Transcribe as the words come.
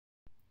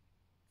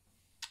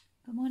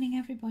Good morning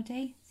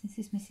everybody, this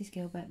is Mrs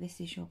Gilbert.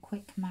 This is your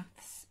quick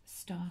maths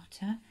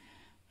starter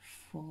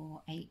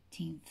for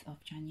 18th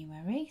of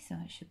January, so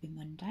it should be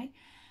Monday,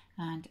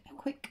 and a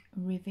quick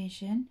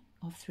revision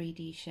of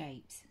 3D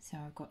shapes. So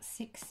I've got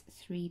 6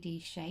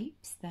 3D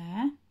shapes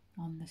there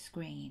on the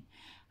screen.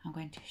 I'm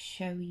going to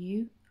show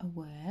you a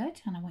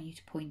word and I want you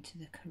to point to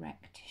the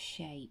correct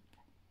shape.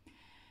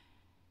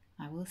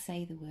 I will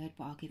say the word,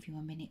 but I'll give you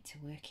a minute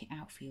to work it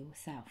out for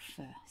yourself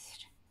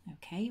first.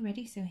 Okay,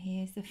 ready? So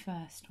here's the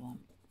first one.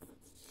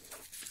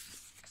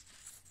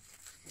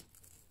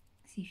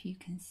 See if you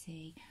can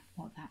see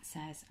what that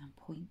says and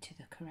point to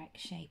the correct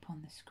shape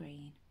on the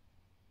screen.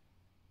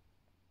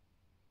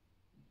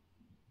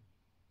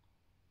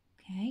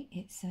 Okay,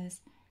 it says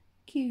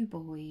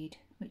cuboid.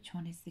 Which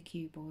one is the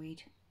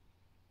cuboid?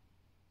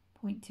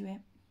 Point to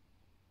it.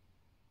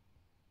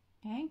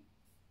 Okay,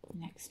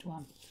 next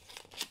one.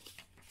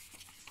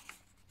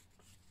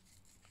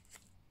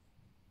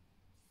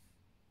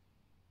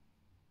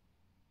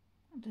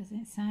 What does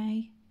it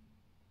say?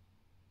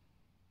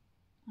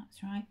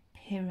 That's right,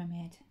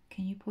 pyramid.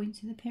 Can you point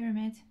to the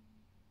pyramid?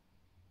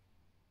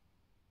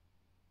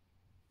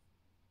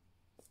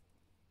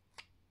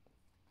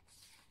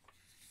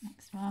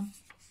 Next one.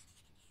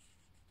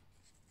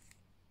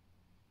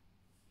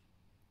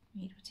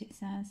 Read what it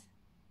says.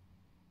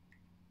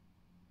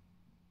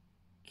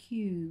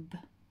 Cube.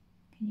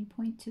 Can you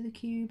point to the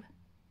cube?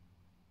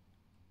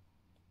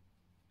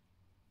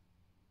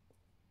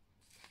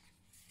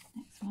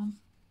 Next one.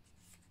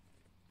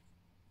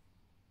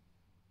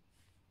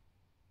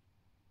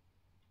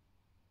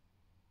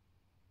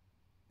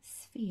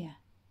 Sphere.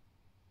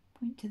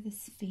 Point to the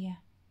sphere.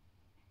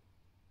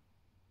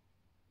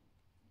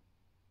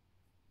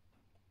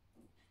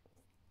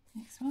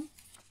 Next one.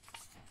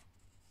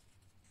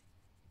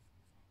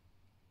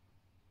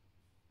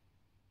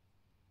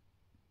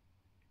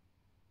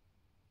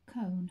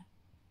 Cone.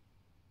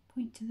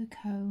 Point to the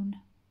cone.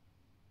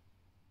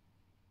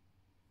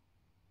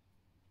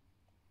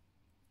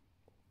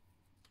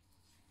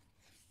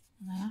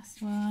 And the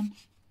last one.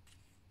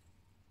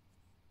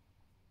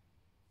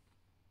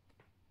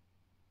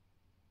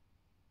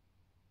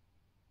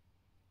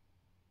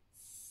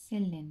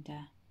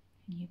 Cylinder.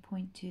 Can you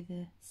point to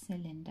the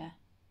cylinder?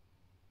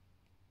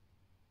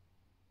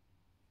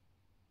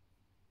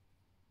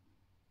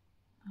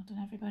 Well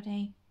done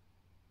everybody.